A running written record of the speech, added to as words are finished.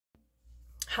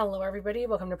Hello everybody,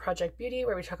 welcome to Project Beauty,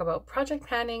 where we talk about project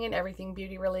panning and everything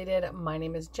beauty related. My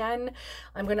name is Jen.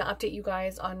 I'm going to update you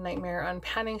guys on Nightmare on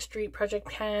Panning Street Project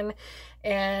Pan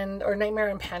or Nightmare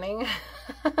on Panning.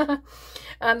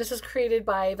 This is created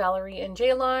by Valerie and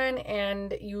Jaylon,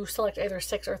 and you select either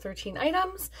 6 or 13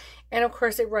 items. And of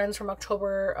course it runs from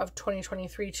October of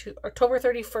 2023 to October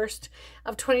 31st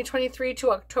of 2023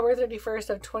 to October 31st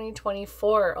of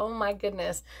 2024. Oh my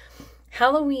goodness.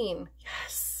 Halloween.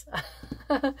 Yes.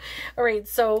 All right,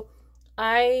 so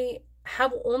I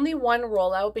have only one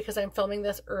rollout because I'm filming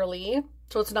this early,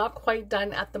 so it's not quite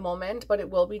done at the moment, but it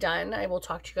will be done. I will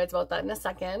talk to you guys about that in a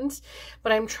second,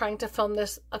 but I'm trying to film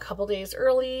this a couple days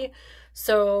early,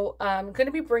 so I'm going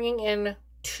to be bringing in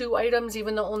 2 items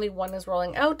even though only one is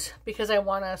rolling out, because I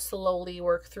want to slowly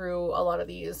work through a lot of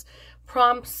these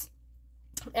prompts.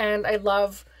 And I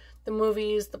love the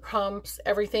movies, the prompts,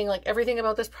 everything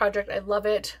about this project. I love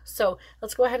it. So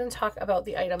let's go ahead and talk about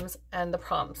the items and the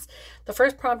prompts. The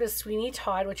first prompt is Sweeney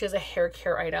Todd, which is a hair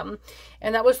care item.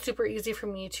 And that was super easy for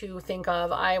me to think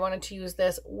of. I wanted to use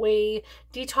this Ouai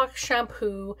Detox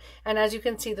Shampoo. And as you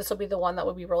can see, this will be the one that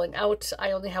will be rolling out.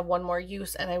 I only have one more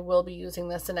use, and I will be using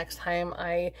this the next time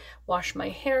I wash my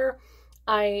hair.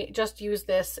 I just used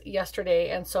this yesterday,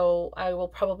 and so I will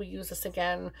probably use this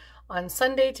again on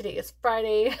Sunday. Today is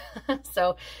Friday,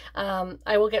 so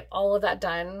I will get all of that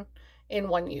done in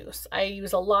one use. I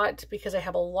use a lot because I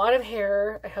have a lot of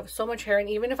hair. I have so much hair, and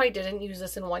even if I didn't use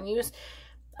this in one use,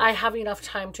 I have enough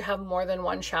time to have more than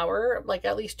one shower, like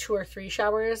at least 2 or 3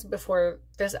 showers before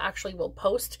this actually will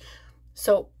post.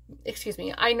 So, excuse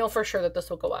me, I know for sure that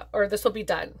this will go up, or this will be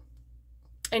done.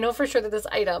 I know for sure that this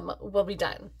item will be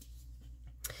done.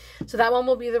 So that one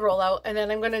will be the rollout, and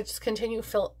then I'm going to just continue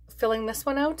filling this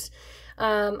one out.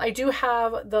 I do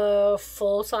have the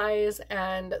full size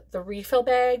and the refill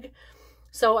bag,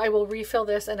 so I will refill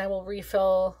this and I will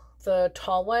refill the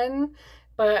tall one,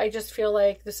 but I just feel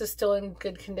like this is still in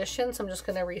good condition, so I'm just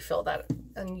going to refill that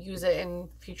and use it in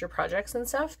future projects and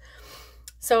stuff.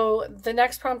 So the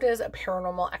next prompt is a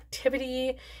Paranormal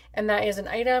Activity, and that is an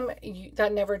item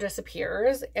that never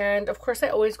disappears. And of course I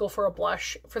always go for a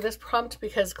blush for this prompt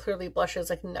because clearly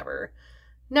blushes like never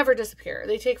disappear.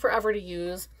 They take forever to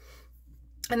use.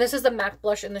 And this is the MAC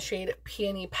blush in the shade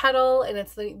Peony Petal, and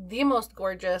it's the most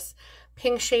gorgeous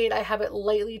pink shade. I have it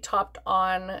lightly topped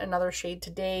on another shade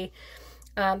today.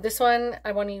 This one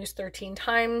I want to use 13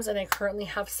 times, and I currently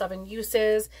have 7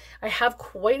 uses. I have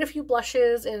quite a few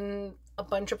blushes in a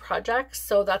bunch of projects,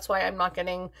 so that's why I'm not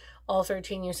getting all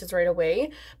 13 uses right away,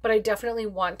 but I definitely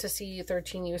want to see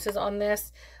 13 uses on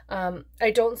this.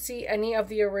 I don't see any of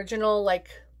the original like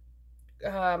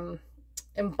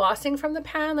embossing from the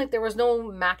pan, like there was no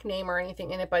MAC name or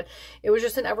anything in it, but it was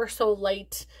just an ever so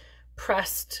light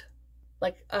pressed,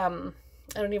 like I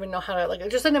don't even know how to, like,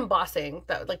 just an embossing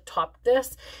that like topped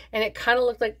this, and it kind of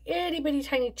looked like itty bitty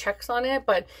tiny checks on it,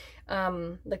 but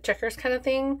like checkers kind of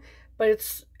thing, but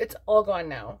it's all gone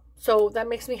now. So that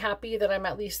makes me happy that I'm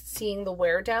at least seeing the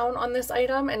wear down on this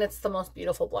item, and it's the most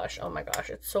beautiful blush. Oh my gosh,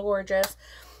 it's so gorgeous.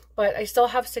 But I still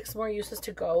have 6 more uses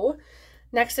to go.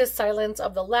 Next is Silence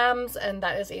of the Lambs, and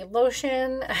that is a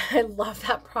lotion. I love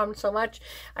that prompt so much.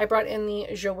 I brought in the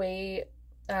Jouer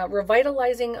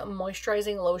Revitalizing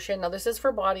Moisturizing Lotion. Now this is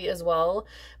for body as well,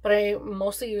 but I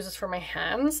mostly use this for my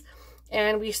hands.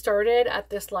 And we started at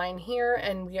this line here,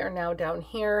 and we are now down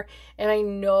here. And I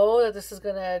know that this is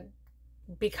going to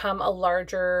become a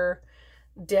larger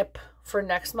dip for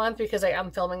next month because I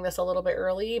am filming this a little bit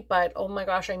early. But oh my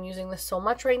gosh, I'm using this so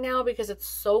much right now because it's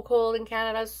so cold in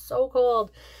Canada. It's so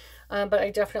cold. But I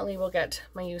definitely will get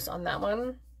my use on that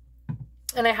one.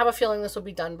 And I have a feeling this will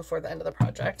be done before the end of the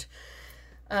project.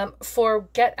 For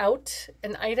Get Out,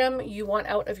 an item you want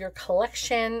out of your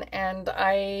collection, and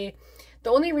the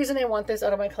only reason I want this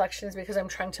out of my collection is because I'm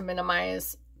trying to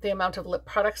minimize the amount of lip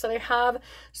products that I have.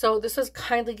 So this was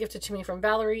kindly gifted to me from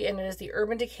Valerie, and it is the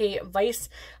Urban Decay Vice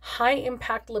High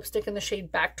Impact Lipstick in the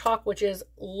shade Back Talk, which is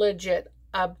legit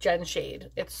a Jen shade.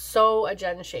 It's so a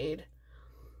Jen shade.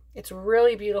 It's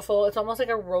really beautiful. It's almost like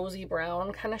a rosy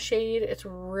brown kind of shade. It's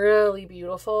really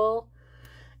beautiful.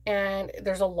 And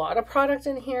there's a lot of product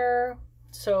in here,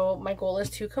 so my goal is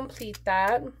to complete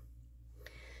that.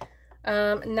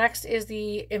 Next is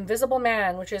the Invisible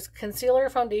Man, which is concealer,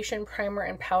 foundation, primer,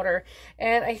 and powder.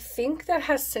 And I think that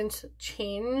has since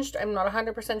changed. I'm not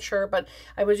 100% sure, but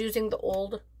I was using the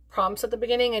old prompts at the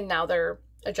beginning, and now they're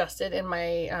adjusted in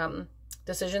my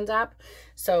Decisions app.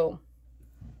 So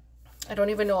I don't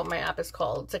even know what my app is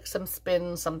called. It's like some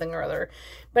spin something or other.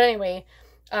 But anyway,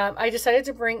 I decided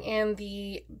to bring in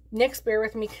the NYX Bare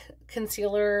With Me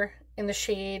concealer in the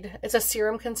shade, it's a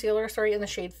serum concealer, sorry, in the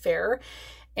shade Fair.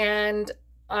 And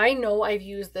I know I've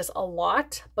used this a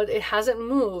lot, but it hasn't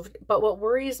moved. But what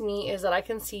worries me is that I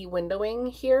can see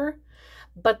windowing here,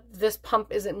 but this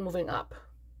pump isn't moving up.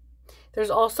 There's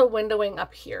also windowing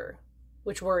up here,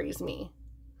 which worries me.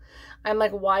 I'm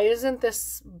like, why isn't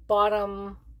this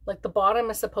bottom, like the bottom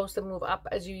is supposed to move up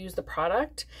as you use the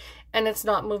product, and it's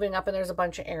not moving up and there's a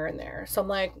bunch of air in there. So I'm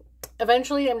like,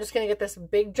 eventually I'm just going to get this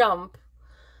big jump.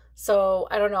 So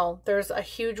I don't know. There's a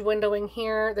huge windowing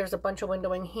here. There's a bunch of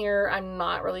windowing here. I'm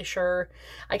not really sure.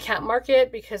 I can't mark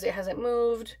it because it hasn't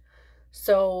moved.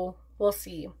 So we'll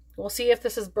see. We'll see if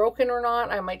this is broken or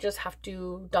not. I might just have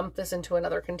to dump this into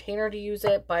another container to use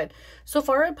it. But so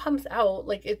far it pumps out.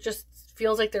 Like, it just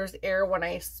feels like there's air when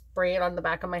I spray it on the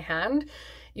back of my hand.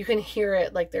 You can hear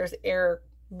it, like there's air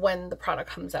when the product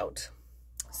comes out.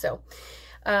 So,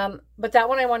 but that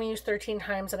one I want to use 13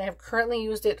 times, and I have currently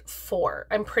used it 4.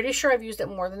 I'm pretty sure I've used it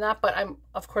more than that, but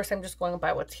of course I'm just going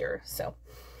by what's here. So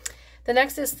the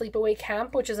next is Sleepaway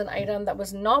Camp, which is an item that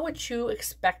was not what you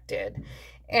expected.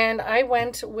 And I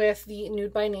went with the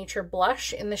Nude by Nature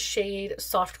blush in the shade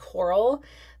Soft Coral.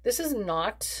 This is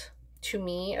not, to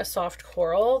me, a soft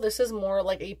coral. This is more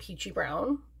like a peachy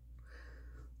brown.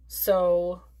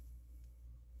 So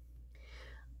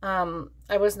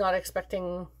I was not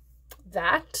expecting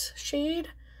that shade.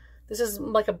 This is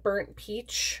like a burnt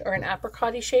peach or an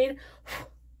apricot-y shade.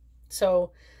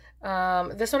 So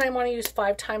this one I want to use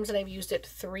 5 times, and I've used it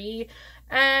 3,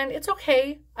 and it's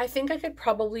okay. I think I could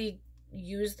probably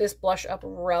use this blush up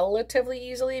relatively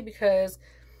easily because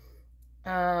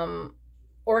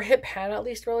or hit pan at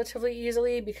least relatively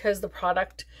easily, because the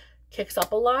product kicks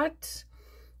up a lot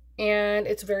and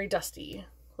it's very dusty.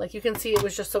 Like, you can see it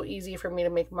was just so easy for me to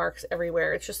make marks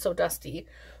everywhere. It's just so dusty.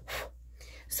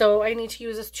 So I need to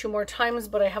use this 2 more times,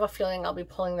 but I have a feeling I'll be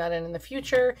pulling that in the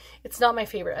future. It's not my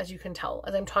favorite, as you can tell.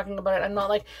 As I'm talking about it, I'm not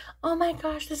like, oh my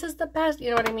gosh, this is the best. You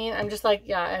know what I mean? I'm just like,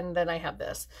 yeah, and then I have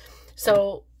this.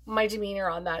 So my demeanor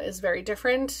on that is very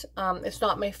different. It's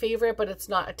not my favorite, but it's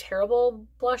not a terrible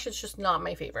blush. It's just not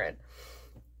my favorite.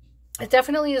 It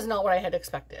definitely is not what I had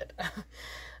expected.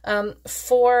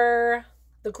 For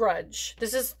the Grudge,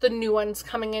 this is the new ones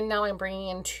coming in now. I'm bringing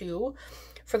in 2.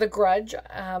 For the Grudge,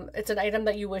 it's an item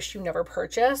that you wish you never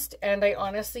purchased, and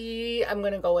I'm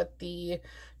going to go with the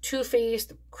Too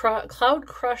Faced Cloud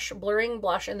Crush Blurring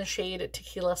Blush in the shade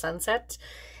Tequila Sunset.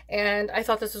 And I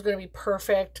thought this was going to be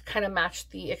perfect, kind of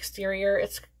matched the exterior.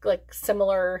 It's like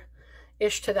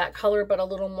similar-ish to that color, but a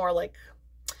little more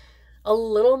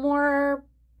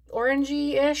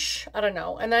orangey-ish. I don't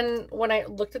know. And then when I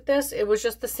looked at this, it was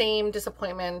just the same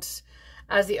disappointment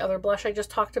as the other blush I just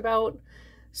talked about.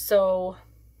 So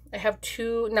I have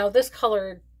 2. Now this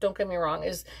color, don't get me wrong,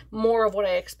 is more of what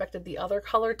I expected the other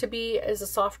color to be, as a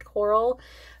soft coral,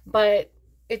 but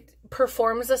it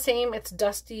performs the same. It's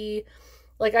dusty.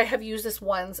 Like, I have used this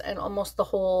once and almost the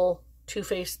whole Too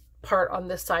Faced part on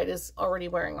this side is already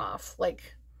wearing off.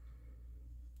 Like,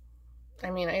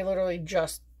 I mean, I literally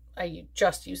just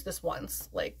used this once.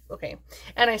 Like, okay.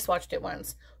 And I swatched it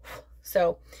once.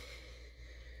 So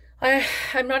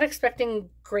I'm not expecting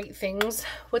great things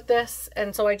with this,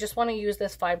 and so I just want to use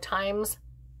this 5 times.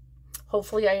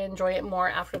 Hopefully I enjoy it more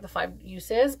after the 5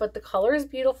 uses, but the color is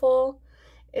beautiful.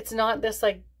 It's not this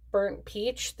like burnt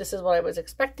peach. This is what I was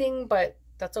expecting, but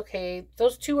that's okay.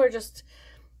 Those 2 are just,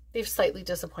 they've slightly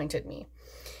disappointed me.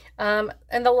 And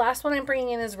the last one I'm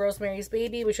bringing in is Rosemary's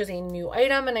Baby, which is a new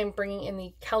item, and I'm bringing in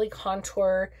the Cali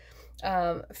Contour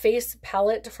face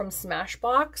palette from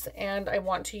Smashbox, and I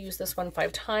want to use this one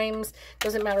 5 times.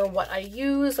 Doesn't matter what I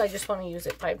use, I just want to use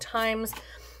it 5 times.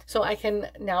 So I can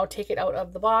now take it out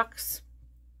of the box,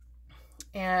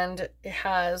 and it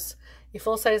has a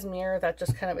full-size mirror that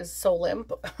just kind of is so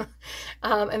limp.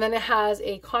 And then it has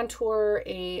a contour,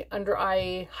 a under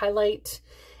eye highlight,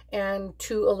 and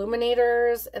 2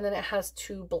 illuminators, and then it has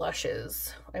 2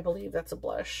 blushes. I believe that's a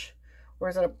blush. Or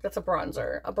is it that's a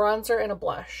bronzer. A bronzer and a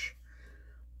blush.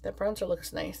 That bronzer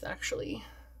looks nice, actually.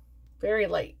 Very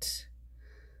light.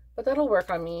 But that'll work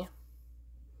on me.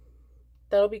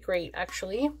 That'll be great,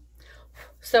 actually.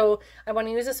 So I want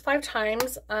to use this 5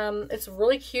 times. It's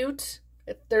really cute.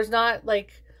 There's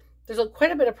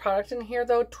quite a bit of product in here,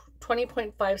 though.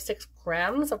 20.56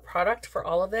 grams of product for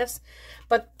all of this,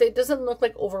 but it doesn't look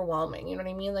like overwhelming. You know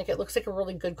what I mean? Like, it looks like a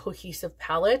really good cohesive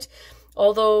palette.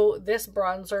 Although this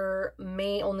bronzer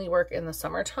may only work in the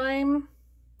summertime.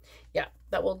 Yeah,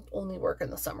 that will only work in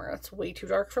the summer. It's way too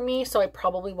dark for me, so I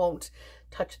probably won't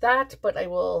touch that, but I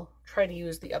will try to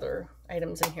use the other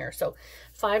items in here. So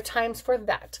 5 times for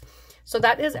that. So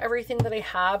that is everything that I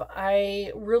have.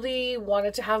 I really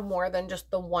wanted to have more than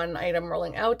just the 1 item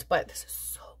rolling out, but this is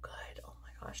so good. Oh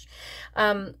my gosh.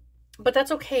 But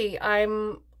that's okay.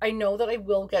 I know that I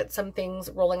will get some things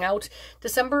rolling out.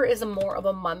 December is more of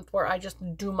a month where I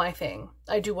just do my thing.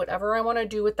 I do whatever I want to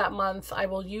do with that month. I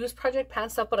will use Project Pan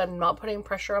stuff, but I'm not putting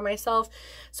pressure on myself.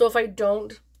 So if I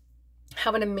don't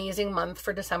have an amazing month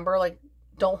for December, like,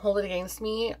 don't hold it against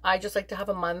me. I just like to have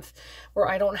a month where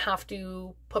I don't have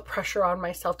to put pressure on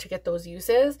myself to get those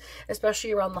uses,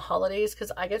 especially around the holidays,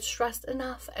 because I get stressed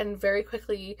enough and very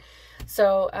quickly.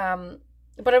 So,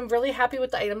 but I'm really happy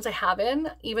with the items I have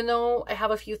in, even though I have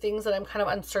a few things that I'm kind of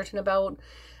uncertain about,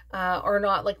 are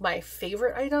not like my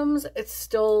favorite items. It's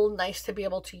still nice to be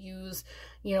able to use,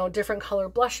 you know, different color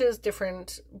blushes,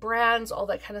 different brands, all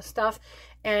that kind of stuff.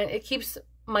 And it keeps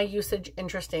my usage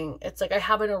interesting. It's like I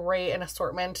have an array and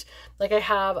assortment. Like I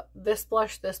have this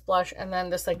blush, and then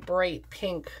this like bright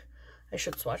pink. I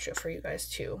should swatch it for you guys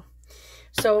too.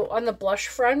 So on the blush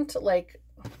front, like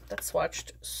that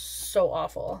swatched so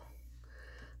awful.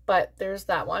 But there's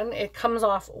that one. It comes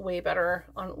off way better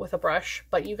with a brush,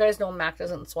 but you guys know MAC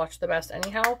doesn't swatch the best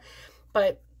anyhow.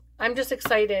 But I'm just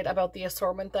excited about the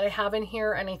assortment that I have in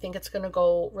here, and I think it's going to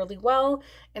go really well,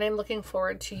 and I'm looking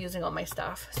forward to using all my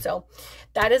stuff. So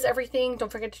that is everything.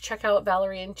 Don't forget to check out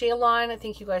Valerie and Jaylon.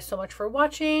 Thank you guys so much for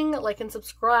watching. Like and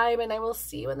subscribe, and I will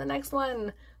see you in the next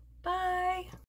one. Bye!